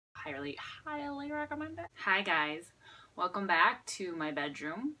highly recommend it. Hi guys, welcome back to my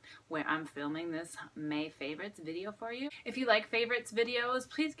bedroom where I'm filming this May favorites video for you. If you like favorites videos,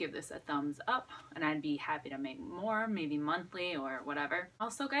 please give this a thumbs up and I'd be happy to make more, maybe monthly or whatever.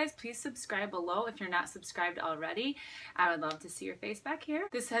 Also guys, please subscribe below if you're not subscribed already. I would love to see your face back here.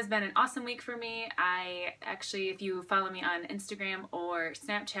 This has been an awesome week for me. If you follow me on Instagram or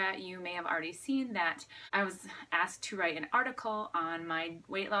Snapchat, you may have already seen that I was asked to write an article on my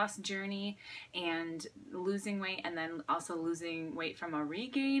weight loss journey and losing weight, and then also losing weight from a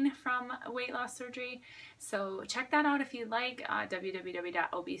regain from weight loss surgery. So check that out if you'd like,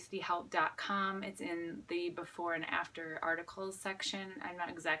 www.obesityhelp.com. It's in the before and after articles section. I'm not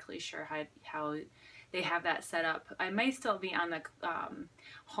exactly sure how they have that set up. I may still be on the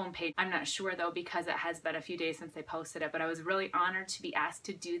homepage. I'm not sure though, because it has been a few days since they posted it, but I was really honored to be asked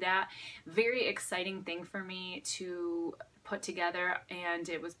to do that. Very exciting thing for me to put together, and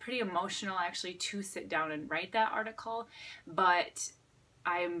it was pretty emotional actually to sit down and write that article, but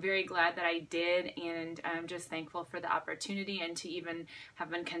I'm very glad that I did, and I'm just thankful for the opportunity and to even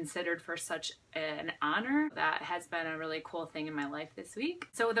have been considered for such an honor. That has been a really cool thing in my life this week.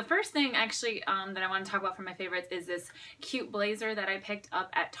 So the first thing actually that I want to talk about for my favorites is this cute blazer that I picked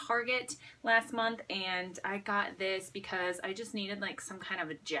up at Target last month, and I got this because I just needed like some kind of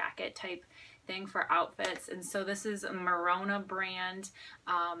a jacket type thing for outfits. And so this is a Merona brand,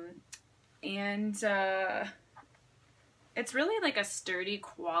 it's really like a sturdy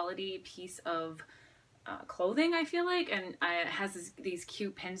quality piece of clothing, I feel like, and it has these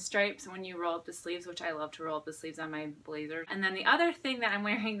cute pinstripes when you roll up the sleeves, which I love to roll up the sleeves on my blazer. And then the other thing that I'm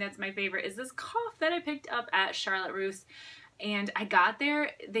wearing that's my favorite is this cuff that I picked up at Charlotte Russe. And I got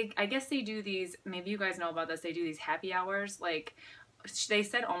there, I guess they do these, maybe you guys know about this, they do these happy hours, like they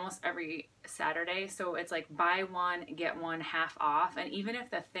said almost every Saturday, so it's like buy one get one half off. And even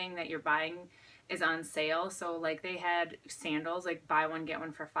if the thing that you're buying is on sale, so like they had sandals like buy one get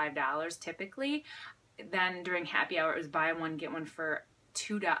one for $5 typically, then during happy hour it was buy one get one for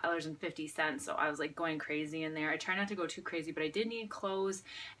 $2.50. So I was like going crazy in there. I try not to go too crazy, but I did need clothes,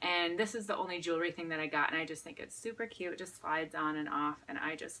 and this is the only jewelry thing that I got, and I just think it's super cute. It just slides on and off, and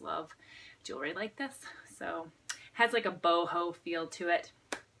I just love jewelry like this. So has like a boho feel to it.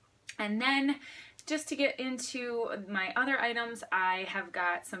 And then just to get into my other items, I have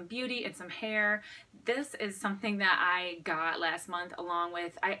got some beauty and some hair. This is something that I got last month along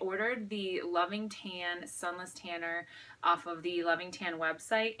with, I ordered the Loving Tan Sunless Tanner off of the Loving Tan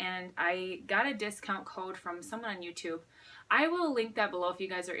website, and I got a discount code from someone on YouTube. I will link that below if you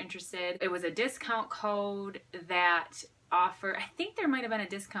guys are interested. It was a discount code that offer, I think there might have been a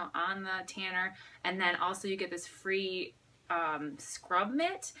discount on the tanner, and then also you get this free scrub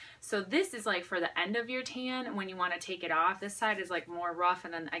mitt. So this is like for the end of your tan when you want to take it off. This side is like more rough,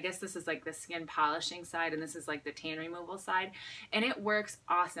 and then I guess this is like the skin polishing side, and this is like the tan removal side, and it works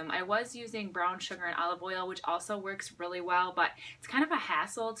awesome. I was using brown sugar and olive oil, which also works really well, but it's kind of a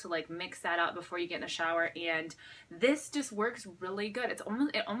hassle to like mix that up before you get in the shower, and this just works really good. It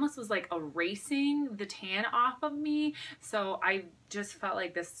almost was like erasing the tan off of me, so I just felt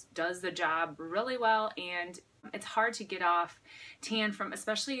like this does the job really well. And it's hard to get off tan from,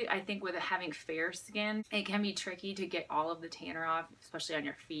 especially I think with having fair skin, it can be tricky to get all of the tanner off, especially on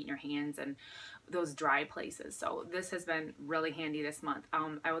your feet and your hands and those dry places. So this has been really handy this month.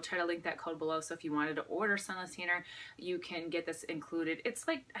 I will try to link that code below, so if you wanted to order sunless tanner, you can get this included. It's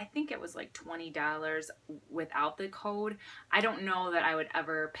like, I think it was like $20 without the code. I don't know that I would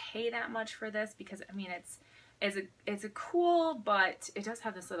ever pay that much for this, because I mean it's a cool, but it does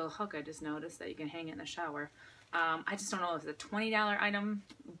have this little hook I just noticed that you can hang it in the shower. I just don't know if it's a $20 item,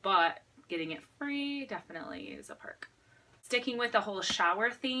 but getting it free definitely is a perk. Sticking with the whole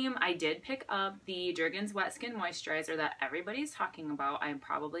shower theme, I did pick up the Jergens Wet Skin Moisturizer that everybody's talking about. I'm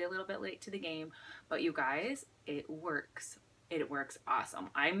probably a little bit late to the game, but you guys, it works. It works awesome.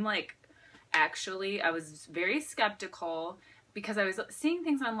 I'm like, actually, I was very skeptical because I was seeing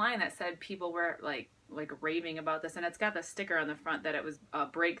things online that said people were like raving about this, and it's got the sticker on the front that it was a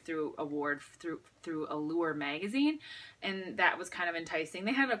breakthrough award through Allure magazine, and that was kind of enticing.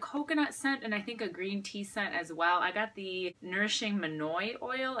 They had a coconut scent and I think a green tea scent as well. I got the Nourishing Manoi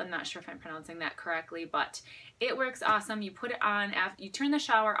oil. I'm not sure if I'm pronouncing that correctly, but it works awesome. You put it on after you turn the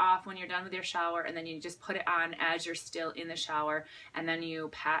shower off when you're done with your shower, and then you just put it on as you're still in the shower, and then you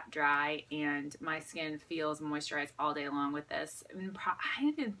pat dry, and my skin feels moisturized all day long with this. I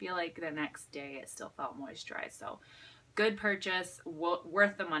even feel like the next day it still felt moisturized. So good purchase,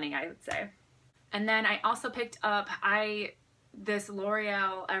 worth the money, I would say. And then I also picked up, I this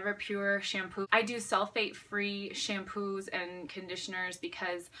L'Oreal Everpure shampoo. I do sulfate-free shampoos and conditioners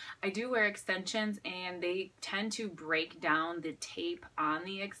because I do wear extensions and they tend to break down the tape on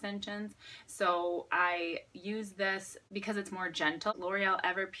the extensions. So I use this because it's more gentle. L'Oreal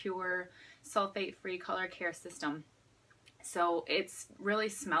Everpure sulfate-free color care system. So it's really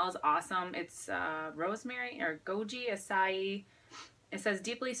smells awesome. It's rosemary or Goji, Acai. It says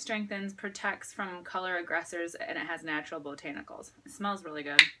deeply strengthens, protects from color aggressors, and it has natural botanicals. It smells really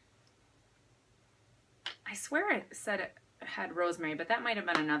good. I swear it said it had rosemary, but that might have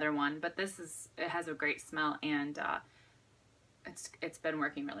been another one. But it has a great smell, and it's been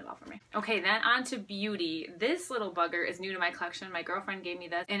working really well for me. Okay, then on to beauty. This little bugger is new to my collection. My girlfriend gave me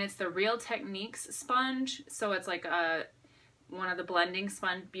this, and it's the Real Techniques sponge. So it's like one of the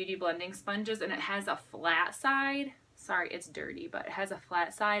beauty blending sponges, and it has a flat side. Sorry, it's dirty, but it has a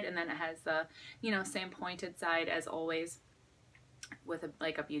flat side, and then it has the, you know, same pointed side as always with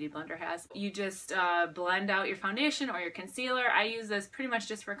like a beauty blender has. You just blend out your foundation or your concealer. I use this pretty much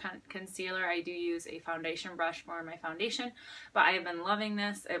just for concealer. I do use a foundation brush for my foundation, but I have been loving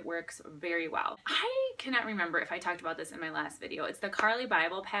this. It works very well. I cannot remember if I talked about this in my last video. It's the Carli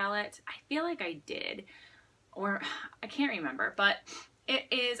Bybel palette. I feel like I did, or I can't remember, but it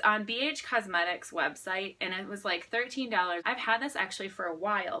is on BH Cosmetics website, and it was like $13. I've had this actually for a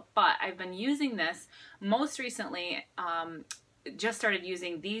while, but I've been using this most recently. Just started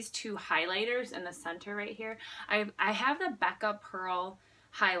using these two highlighters in the center right here. I have the Becca Pearl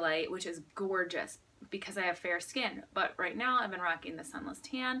highlight, which is gorgeous because I have fair skin, but right now I've been rocking the Sunless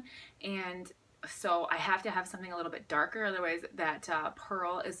Tan, and so I have to have something a little bit darker, otherwise that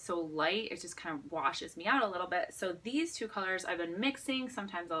pearl is so light it just kind of washes me out a little bit. So these two colors I've been mixing.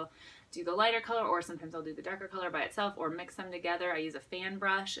 Sometimes I'll do the lighter color, or sometimes I'll do the darker color by itself, or mix them together. I use a fan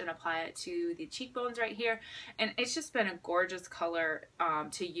brush and apply it to the cheekbones right here, and it's just been a gorgeous color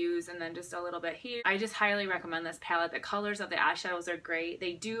to use. And then just a little bit here. I just highly recommend this palette. The colors of the eyeshadows are great.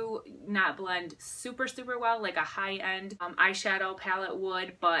 They do not blend super well like a high-end eyeshadow palette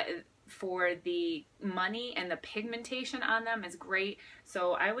would, but for the money and the pigmentation on them is great.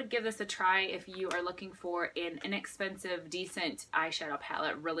 So I would give this a try if you are looking for an inexpensive, decent eyeshadow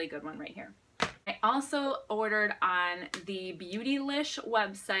palette. Really good one right here. I also ordered on the Beautylish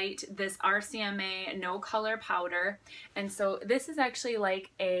website this RCMA No Color Powder. And so this is actually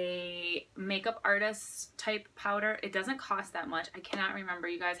like a makeup artist type powder. It doesn't cost that much. I cannot remember,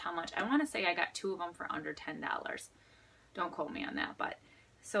 you guys, how much. I want to say I got 2 of them for under $10. Don't quote me on that, but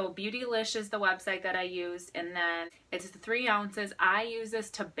so Beautylish is the website that I use, and then it's 3 ounces. I use this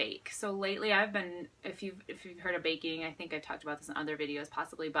to bake. So lately I've been, if you've heard of baking, I think I've talked about this in other videos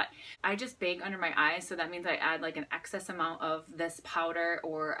possibly, but I just bake under my eyes. So that means I add like an excess amount of this powder,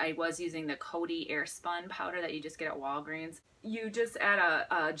 or I was using the Coty Airspun powder that you just get at Walgreens. You just add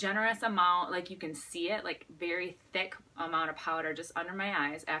a generous amount, like you can see it, like very thick amount of powder just under my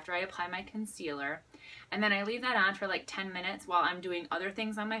eyes after I apply my concealer. And then I leave that on for like 10 minutes while I'm doing other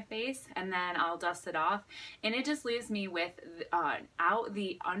things on my face, and then I'll dust it off. And it just leaves me with out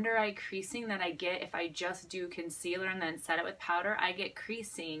the under eye creasing that I get if I just do concealer and then set it with powder. I get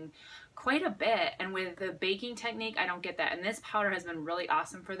creasing quite a bit, and with the baking technique I don't get that, and this powder has been really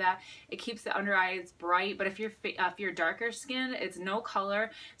awesome for that. It keeps the under eyes bright, but if you're darker skinned, it's no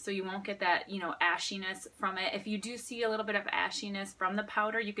color, so you won't get that, you know, ashiness from it. If you do see a little bit of ashiness from the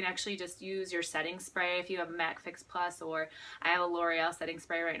powder, you can actually just use your setting spray if you have a MAC Fix Plus, or I have a L'Oreal setting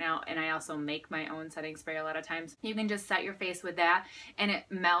spray right now, and I also make my own setting spray a lot of times. You can just set your face with that, and it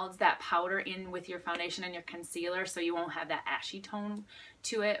melds that powder in with your foundation and your concealer, so you won't have that ashy tone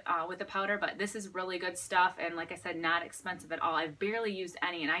to it with the powder. But this is really good stuff, and like I said, not expensive at all. I've barely used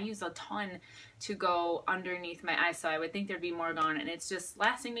any, and I use a ton to go underneath my eyes, so I would think there'd be more gone, and it's just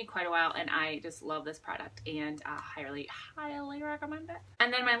lasting me quite a while, and I just love this product, and highly recommend it.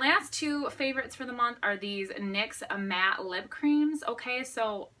 And then my last 2 favorites for the month are these NYX matte lip creams. Okay,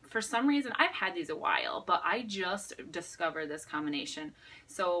 so for some reason, I've had these a while, but I just discovered this combination.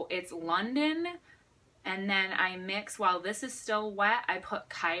 So it's London, and then I mix, while this is still wet, I put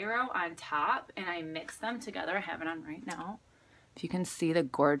Cairo on top, and I mix them together. I have it on right now. If you can see the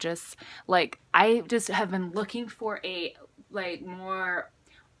gorgeous, like, I just have been looking for a, like, more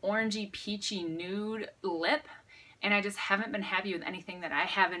orangey, peachy nude lip, and I just haven't been happy with anything that I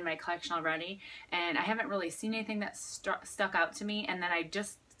have in my collection already, and I haven't really seen anything that stuck out to me. And then I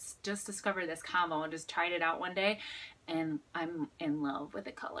just discovered this combo and just tried it out one day, and I'm in love with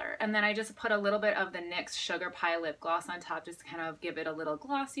the color. And then I just put a little bit of the NYX Sugar Pie Lip Gloss on top, just to kind of give it a little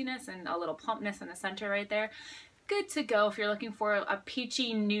glossiness and a little plumpness in the center right there. good to go. If you're looking for a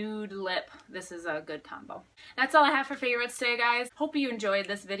peachy nude lip, this is a good combo. That's all I have for favorites today, guys. Hope you enjoyed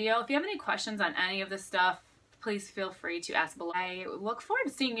this video. If you have any questions on any of this stuff, please feel free to ask below. I look forward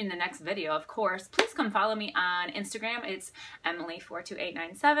to seeing you in the next video, of course. Please come follow me on Instagram. It's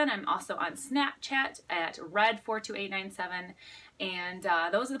Emily42897. I'm also on Snapchat at Red42897. And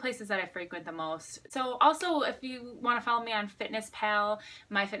those are the places that I frequent the most. So also, if you want to follow me on FitnessPal,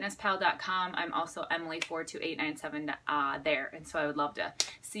 myfitnesspal.com, I'm also Emily42897 there. And so I would love to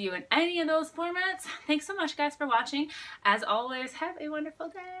see you in any of those formats. Thanks so much, guys, for watching. As always, have a wonderful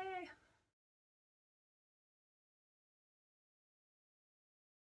day.